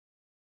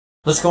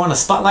Let's go on a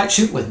spotlight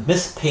shoot with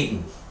Miss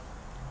Payton.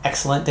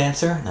 Excellent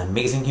dancer and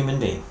amazing human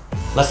being.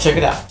 Let's check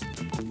it out.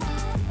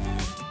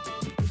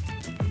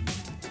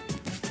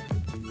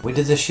 We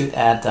did this shoot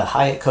at the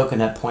Hyatt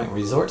Coconut Point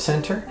Resort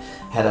Center.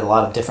 Had a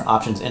lot of different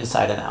options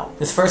inside and out.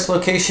 This first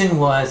location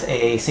was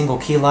a single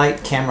key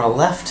light, camera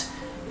left,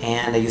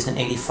 and I used an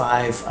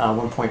 85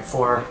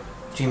 1.4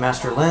 G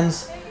Master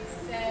lens,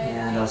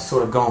 and I was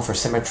sort of going for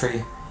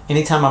symmetry.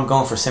 Anytime I'm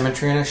going for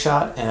symmetry in a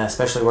shot, and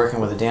especially working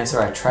with a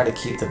dancer, I try to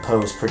keep the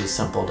pose pretty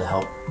simple to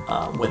help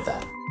with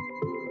that.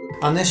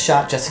 On this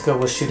shot, Jessica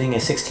was shooting a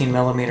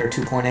 16mm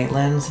 2.8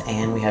 lens,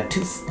 and we had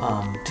two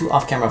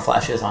off-camera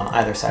flashes on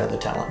either side of the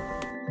talent.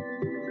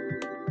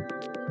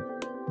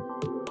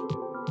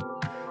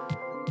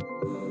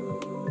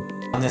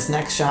 On this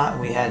next shot,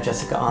 we had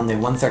Jessica on the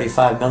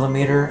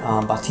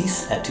 135mm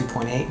Batiste at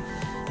 2.8,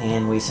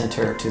 and we sent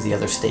her to the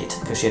other state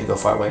because she had to go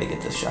far away to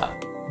get this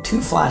shot. Two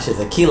flashes,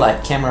 a key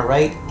light, camera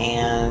right,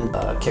 and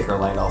a kicker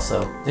light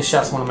also. This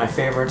shot's one of my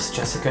favorites.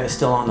 Jessica is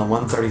still on the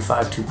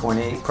 135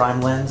 2.8 prime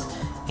lens,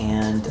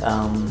 and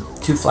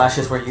two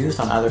flashes were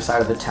used on either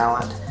side of the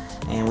talent,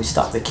 and we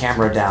stopped the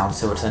camera down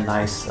so it's a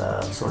nice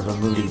sort of a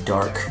moody,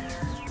 dark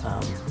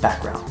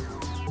background.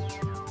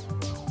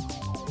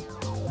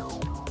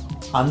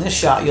 On this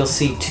shot, you'll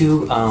see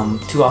two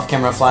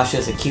off-camera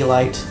flashes, a key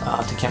light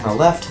to camera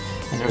left,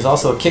 and there's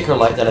also a kicker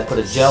light that I put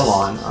a gel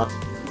on.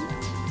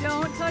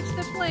 Don't touch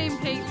the flame,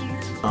 Payton.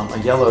 A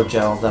yellow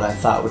gel that I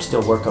thought would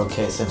still work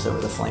okay since there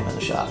was a flame in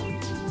the shot.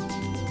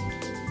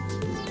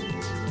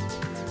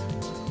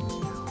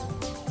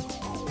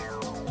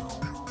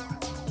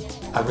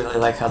 I really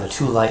like how the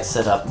two light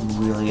setup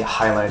really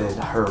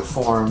highlighted her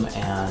form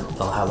and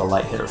how the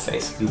light hit her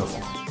face.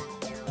 Beautiful.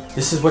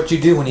 This is what you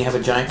do when you have a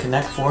giant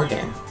Connect 4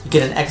 game. You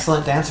get an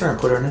excellent dancer and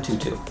put her in a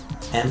tutu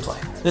and play.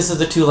 This is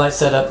the two light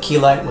setup. Key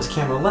light was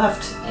camera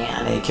left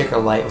and a kicker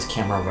light was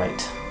camera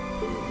right.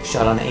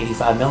 Shot on an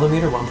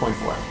 85mm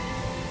 1.4.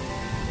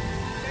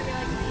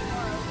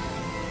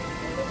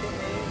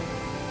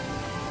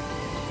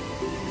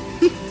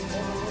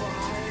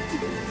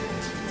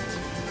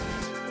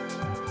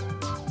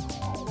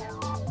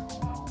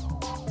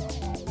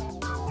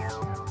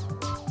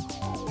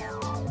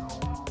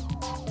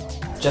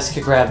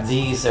 Jessica grabbed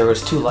these. There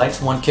was two lights,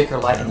 one kicker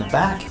light in the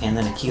back and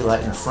then a key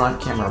light in the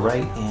front, camera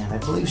right, and I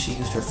believe she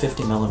used her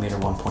 50mm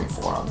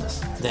 1.4 on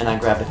this. Then I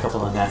grabbed a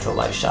couple of natural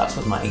light shots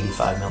with my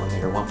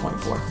 85mm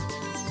 1.4.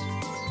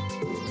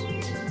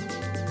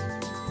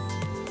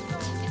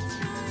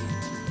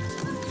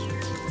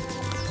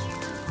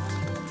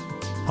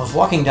 I was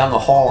walking down the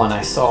hall and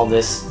I saw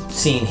this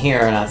scene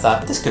here and I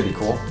thought this could be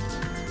cool.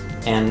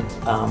 And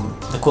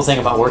the cool thing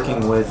about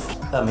working with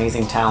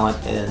amazing talent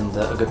and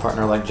a good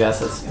partner like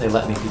Jess is they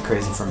let me be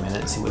crazy for a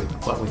minute and see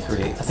what we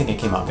create. I think it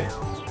came out good.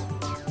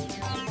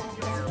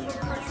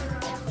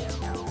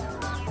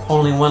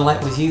 Only one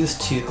light was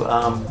used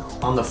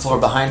on the floor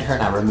behind her,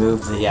 and I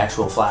removed the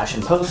actual flash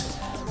in post,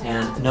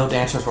 and no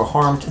dancers were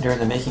harmed during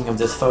the making of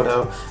this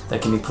photo.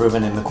 That can be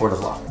proven in the court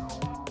of law.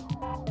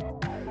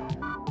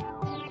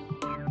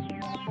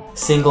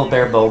 Single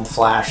bare bulb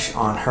flash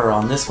on her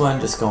on this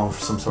one, just going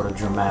for some sort of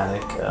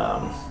dramatic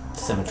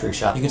symmetry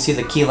shot. You can see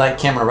the key light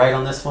camera right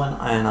on this one,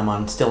 and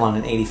I'm still on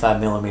an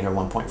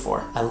 85mm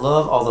 1.4. I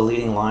love all the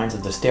leading lines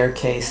of the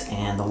staircase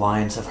and the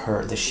lines of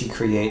her that she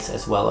creates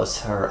as well as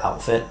her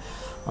outfit.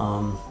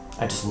 I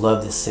just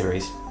love this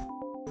series.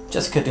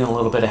 Jessica doing a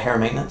little bit of hair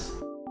maintenance.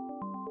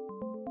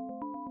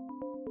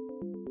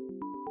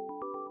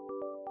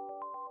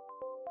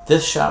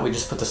 This shot, we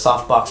just put the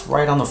softbox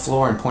right on the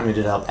floor and pointed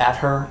it up at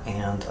her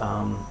and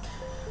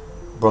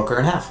broke her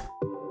in half.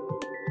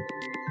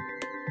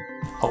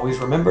 Always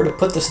remember to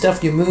put the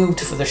stuff you moved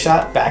for the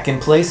shot back in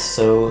place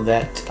so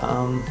that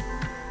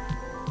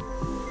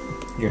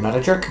you're not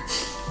a jerk.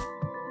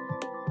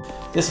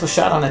 This was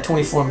shot on a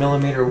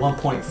 24mm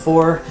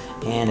 1.4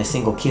 and a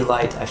single key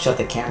light. I shut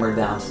the camera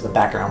down so the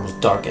background was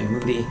dark and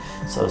moody,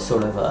 so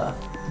sort of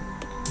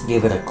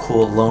gave it a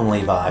cool,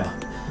 lonely vibe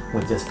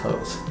with this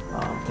pose.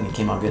 I think it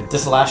came out good.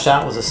 This last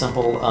shot was a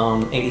simple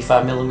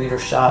 85mm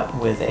shot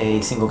with a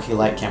single key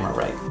light, camera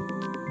right.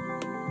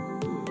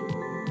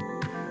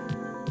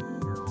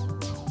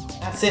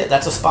 That's it.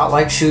 That's a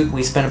spotlight shoot.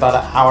 We spent about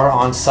an hour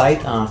on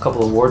site, a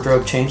couple of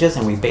wardrobe changes,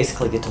 and we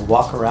basically get to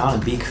walk around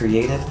and be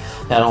creative,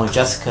 not only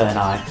Jessica and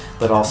I,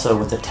 but also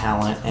with the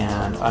talent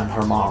and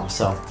her mom.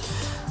 So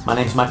my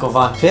name is Michael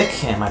Von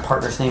Pick, and my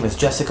partner's name is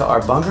Jessica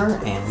R.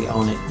 Bunger, and we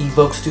own an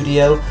Evoke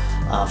Studio,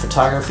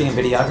 photography and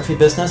videography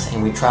business,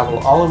 and we travel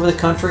all over the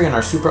country in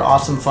our super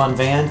awesome fun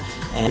van,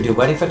 and we do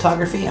wedding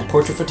photography and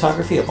portrait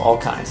photography of all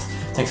kinds.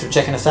 Thanks for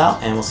checking us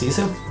out, and we'll see you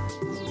soon.